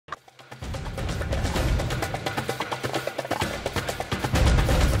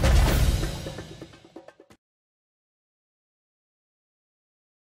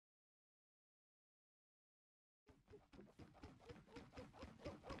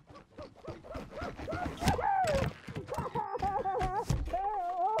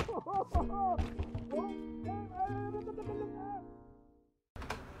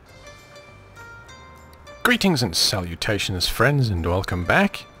Greetings and salutations, friends, and welcome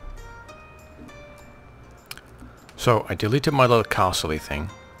back. So, I deleted my little castle-y thing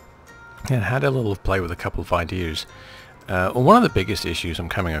and had a little play with a couple of ideas. One of the biggest issues I'm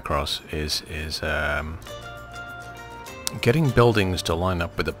coming across is getting buildings to line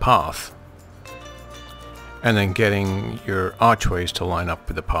up with the path, and then getting your archways to line up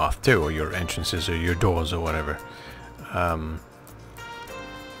with the path too, or your entrances or your doors or whatever.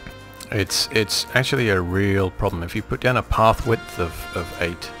 It's actually a real problem. If you put down a path width of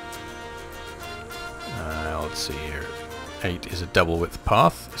 8, let's see here, 8 is a double width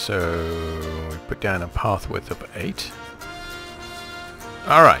path, so we put down a path width of 8.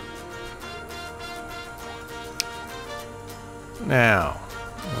 Alright. Now,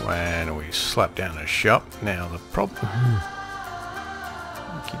 when we slap down a shop, now the problem...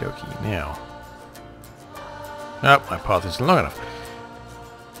 Okie dokie, now. Nope, my path isn't long enough.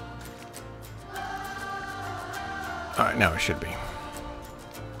 Alright, now it should be.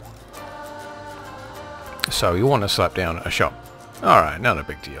 So you want to slap down a shop. Alright, not a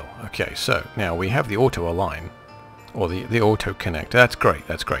big deal. Okay, so now we have the auto align, or the auto connect. That's great,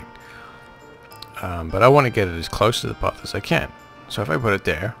 that's great. But I want to get it as close to the path as I can. So if I put it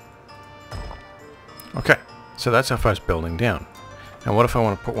there. Okay, so that's our first building down. Now what if I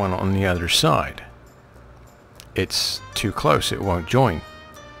want to put one on the other side? It's too close, it won't join.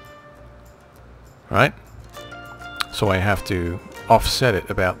 Right? So I have to offset it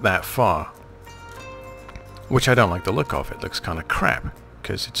about that far. Which I don't like the look of. It looks kind of crap.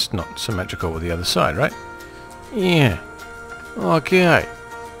 Because it's not symmetrical with the other side, right? Yeah. Okay.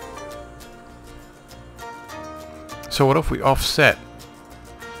 So what if we offset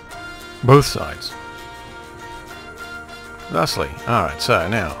both sides? Thusly. Alright, so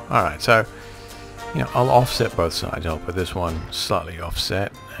now. Alright, so you know, I'll offset both sides. I'll put this one slightly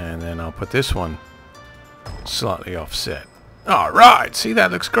offset, and then I'll put this one slightly offset. Alright, see,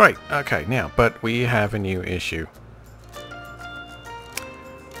 that looks great. Okay, now, but we have a new issue.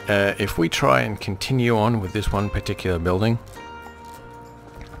 If we try and continue on with this one particular building,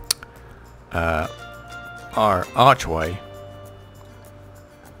 our archway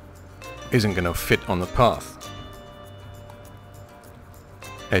isn't going to fit on the path.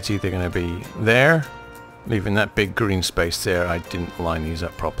 It's either going to be there, leaving that big green space there. I didn't line these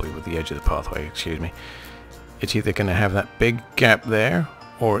up properly with the edge of the pathway, excuse me. It's either going to have that big gap there,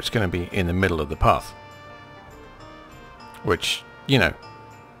 or it's going to be in the middle of the path. Which, you know,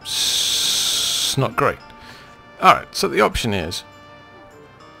 it's not great. Alright, so the option is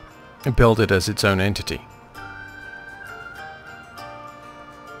build it as its own entity.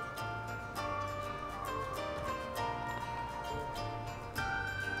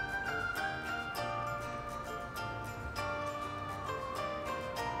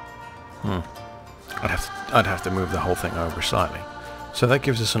 I'd have to move the whole thing over slightly. So that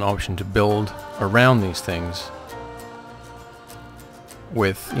gives us an option to build around these things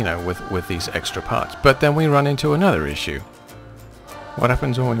with, you know, with these extra parts. But then we run into another issue. What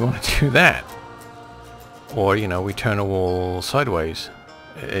happens when we want to do that? Or, you know, we turn a wall sideways.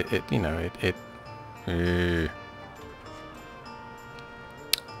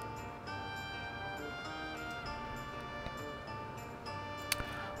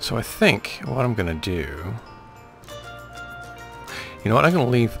 So I think what I'm going to do, you know what,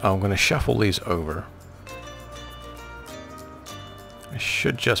 I'm going to shuffle these over. I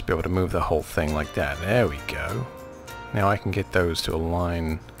should just be able to move the whole thing like that. There we go. Now I can get those to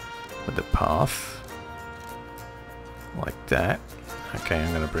align with the path. Like that. Okay,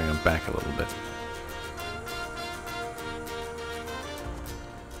 I'm going to bring them back a little bit.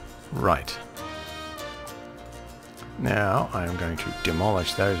 Right. Now I'm going to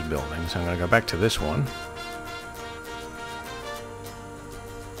demolish those buildings. I'm going to go back to this one.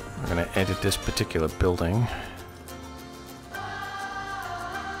 I'm going to edit this particular building.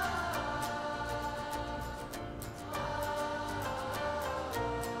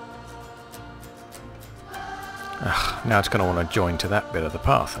 Now it's going to want to join to that bit of the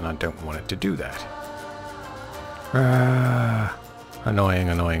path, and I don't want it to do that. Annoying,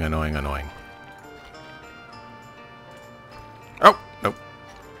 annoying, annoying, annoying. Oh, nope.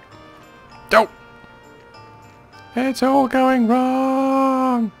 Don't! It's all going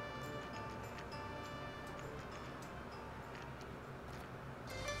wrong!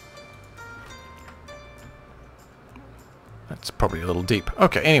 That's probably a little deep.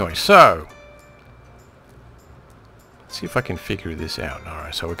 Okay, anyway, so let's see if I can figure this out.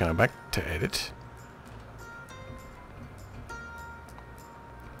 Alright, so we're going back to edit.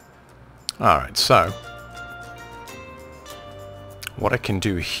 Alright, so what I can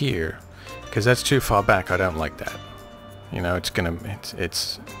do here Because that's too far back. I don't like that. You know,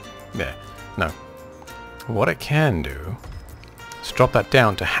 yeah. No. What I can do is drop that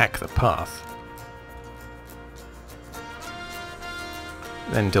down to hack the path.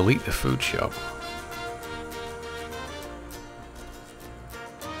 Then delete the food shop.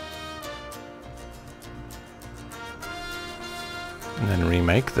 And then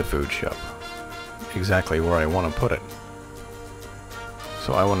remake the food shop exactly where I want to put it.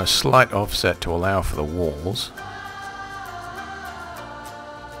 So I want a slight offset to allow for the walls.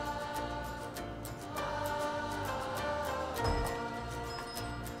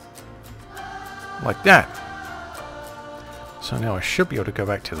 Like that. So now I should be able to go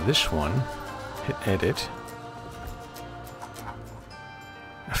back to this one, hit edit.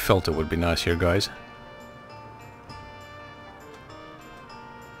 A filter would be nice here, guys.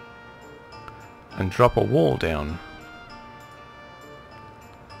 And drop a wall down.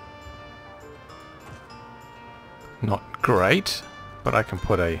 Not great, but I can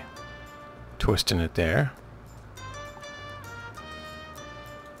put a twist in it there.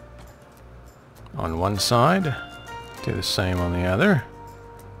 On one side, do the same on the other.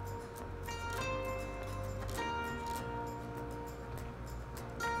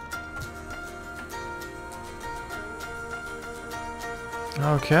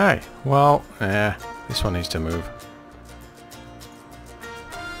 Okay, well, this one needs to move.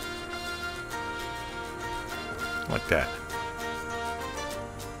 Like that.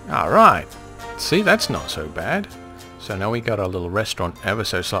 Alright, see, that's not so bad. So now we got our little restaurant ever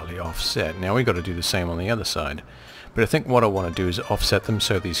so slightly offset. Now we got to do the same on the other side. But I think what I want to do is offset them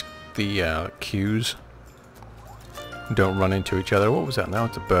so the queues don't run into each other. What was that? Now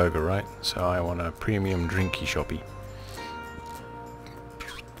it's a burger, right? So I want a premium drinky shoppy.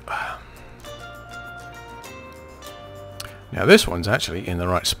 Now this one's actually in the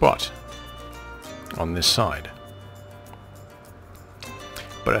right spot on this side.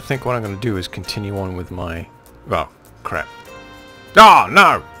 But I think what I'm going to do is continue on with my... Oh, crap. Oh,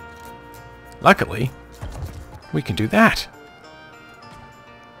 no! Luckily, we can do that.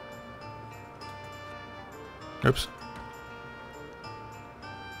 Oops.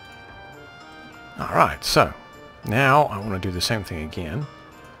 Alright, so now I want to do the same thing again.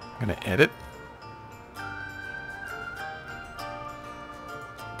 I'm going to edit.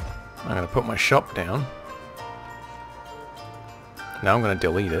 I'm going to put my shop down. Now I'm going to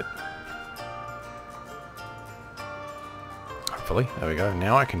delete it. Hopefully. There we go.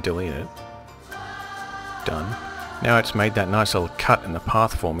 Now I can delete it. Done. Now it's made that nice little cut in the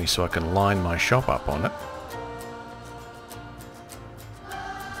path for me so I can line my shop up on it.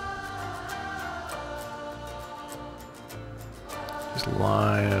 Just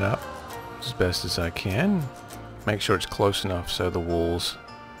line it up as best as I can. Make sure it's close enough so the walls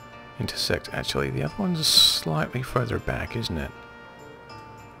intersect. Actually, the other one's slightly further back, isn't it?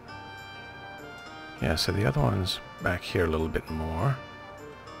 Yeah, so the other one's back here a little bit more.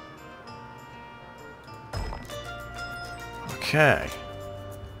 Okay.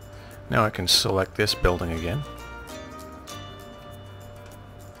 Now I can select this building again.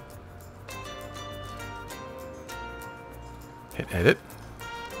 Hit edit.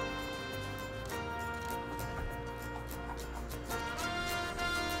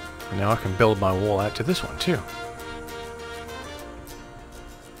 And now I can build my wall out to this one too.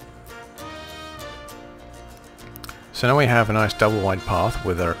 So now we have a nice double wide path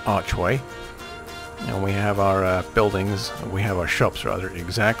with our archway. And we have our buildings, we have our shops rather,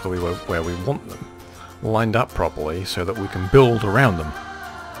 exactly where we want them. Lined up properly so that we can build around them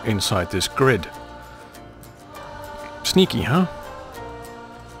inside this grid. Sneaky, huh?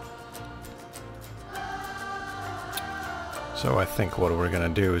 So I think what we're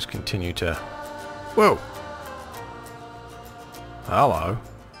going to do is continue to... Whoa! Hello.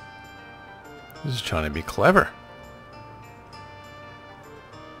 This is trying to be clever.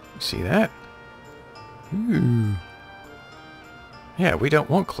 See that? Ooh. Yeah, we don't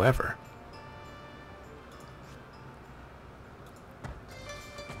want clever.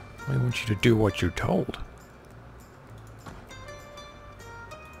 We want you to do what you're told.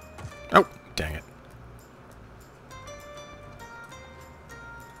 Oh, dang it.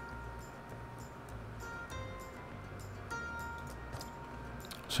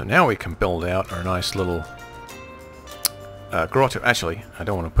 So now we can build out our nice little grotto. Actually, I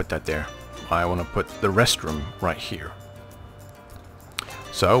don't want to put that there. I want to put the restroom right here.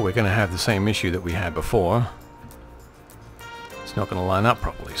 So we're going to have the same issue that we had before. It's not going to line up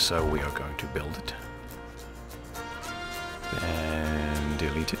properly, so we are going to build it. Then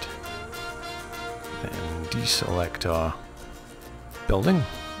delete it. Then deselect our building.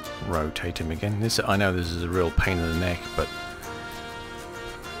 rotate him again. I know this is a real pain in the neck, but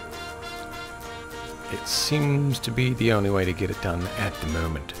it seems to be the only way to get it done at the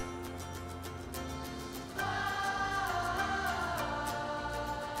moment.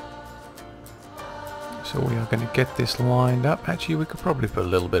 So we are going to get this lined up. Actually, we could probably put a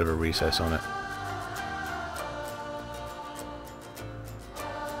little bit of a recess on it.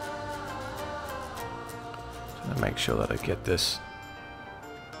 So to make sure that I get this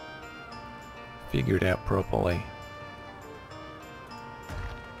figured out properly.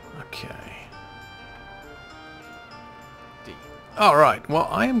 Okay. Alright, well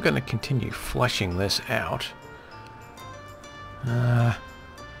I am going to continue fleshing this out.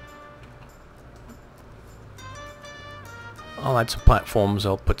 I'll add some platforms,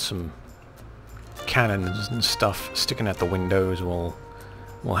 I'll put some cannons and stuff sticking out the windows. We'll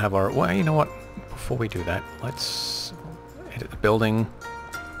have our... Well, you know what? Before we do that, let's edit the building.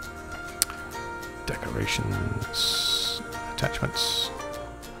 Decorations, attachments.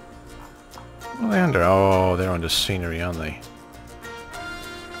 What are they under? Oh, they're under scenery, aren't they?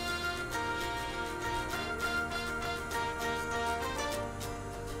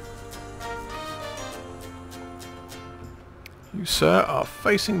 You, sir, are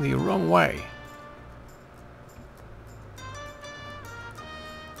facing the wrong way.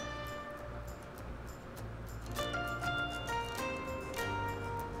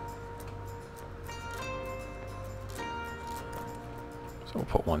 So we'll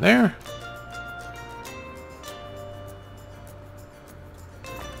put one there.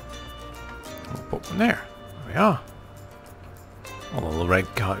 We'll put one there. There we are. A little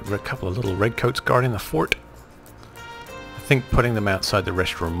couple of little redcoats guarding the fort. I think putting them outside the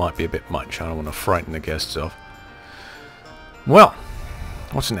restroom might be a bit much. I don't want to frighten the guests off. Well,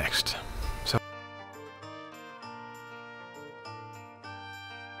 what's next? So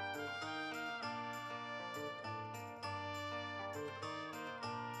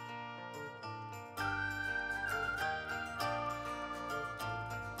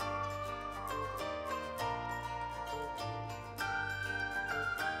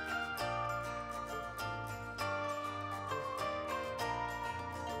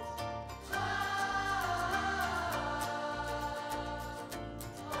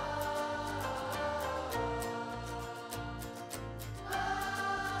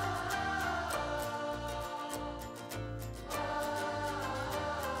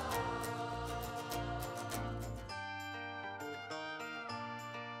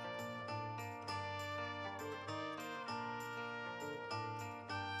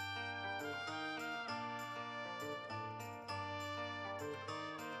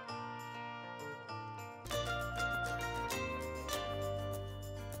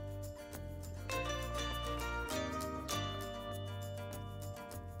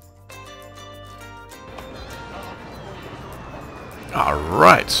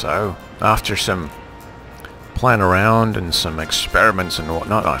alright, so after some playing around and some experiments and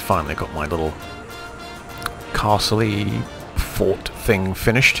whatnot, I finally got my little castle-y fort thing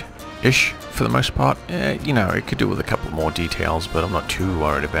finished-ish for the most part. You know, it could do with a couple more details, but I'm not too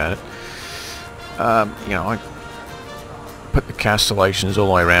worried about it. You know, I put the castellations all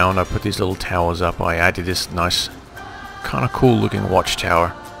the way around, I put these little towers up, I added this nice, kind of cool looking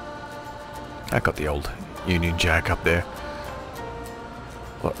watchtower. I got the old Union Jack up there.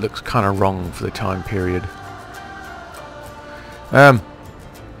 Well, it looks kind of wrong for the time period.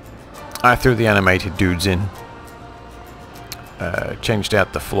 I threw the animated dudes in, changed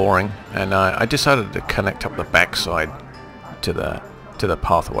out the flooring, and I decided to connect up the backside to the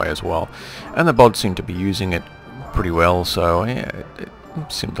pathway as well. And the bods seemed to be using it pretty well, so yeah, it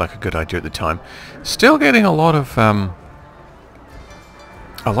seemed like a good idea at the time. Still getting a lot of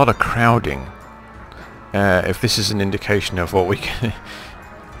crowding. If this is an indication of what we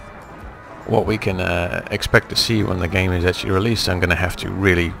can expect to see when the game is actually released, I'm going to have to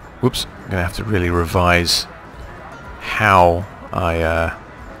really, revise how I,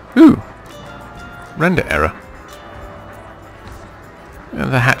 render error.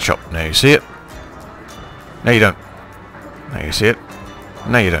 The hat shop. Now you see it. No, you don't. Now you see it.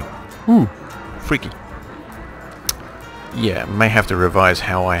 No, you don't. Ooh, freaky. Yeah, may have to revise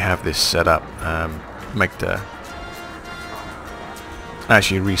how I have this set up.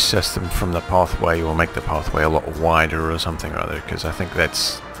 Actually recess them from the pathway, or make the pathway a lot wider or something or other, because I think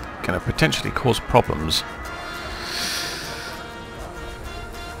that's going to potentially cause problems.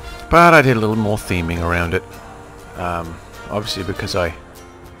 But I did a little more theming around it. Obviously, because I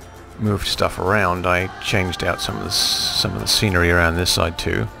moved stuff around, I changed out some of the scenery around this side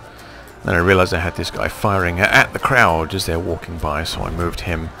too. Then I realized I had this guy firing at the crowd as they're walking by, so I moved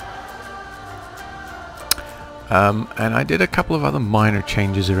him And I did a couple of other minor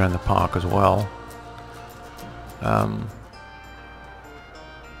changes around the park as well.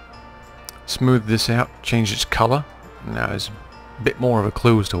 Smooth this out, change its color. Now there's a bit more of a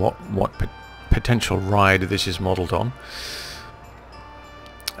clue as to what potential ride this is modeled on.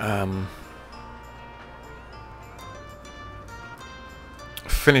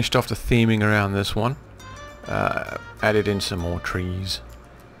 Finished off the theming around this one. Added in some more trees,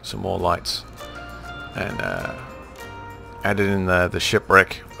 some more lights, and added in the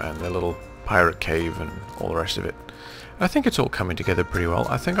shipwreck and the little pirate cave and all the rest of it. I think it's all coming together pretty well.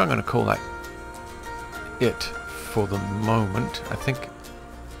 I think I'm going to call that it for the moment. I think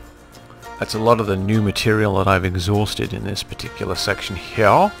that's a lot of the new material that I've exhausted in this particular section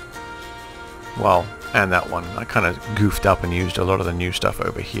here. Well, and that one. I kind of goofed up and used a lot of the new stuff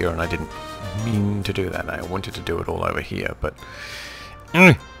over here, and I didn't mean to do that. I wanted to do it all over here, but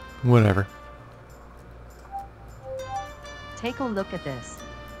whatever. Take a look at this.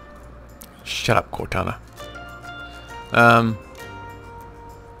 Shut up, Cortana.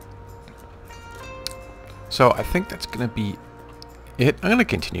 So I think that's going to be it. I'm going to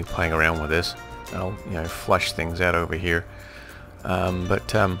continue playing around with this. I'll, flesh things out over here.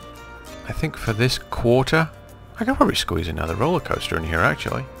 I think for this quarter, I could probably squeeze another roller coaster in here,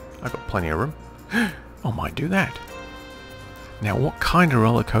 actually. I've got plenty of room. I might do that. Now, what kind of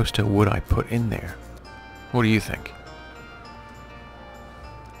roller coaster would I put in there? What do you think?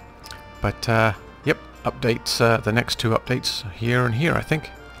 But, yep, updates, the next two updates here and here, I think.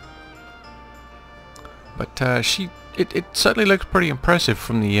 But, it certainly looks pretty impressive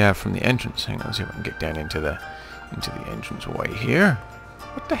from the entrance. Hang on, let's see if I can get down into the entrance way here.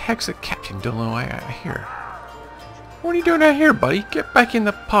 What the heck's the captain doing out here? What are you doing out here, buddy? Get back in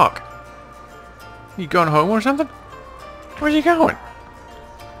the park. You going home or something? Where's he going?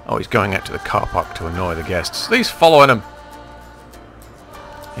 Oh, he's going out to the car park to annoy the guests. He's following him.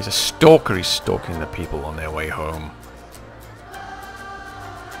 He's a stalker. He's stalking the people on their way home.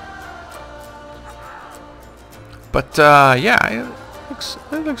 But, yeah, it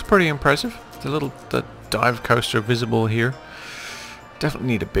looks pretty impressive. The dive coaster visible here. Definitely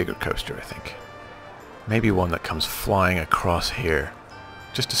need a bigger coaster, I think. Maybe one that comes flying across here.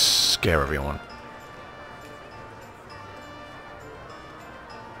 Just to scare everyone.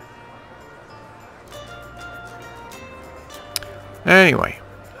 Anyway,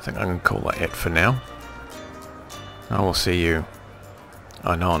 I think I'm going to call that it for now. I will see you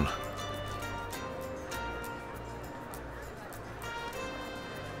anon.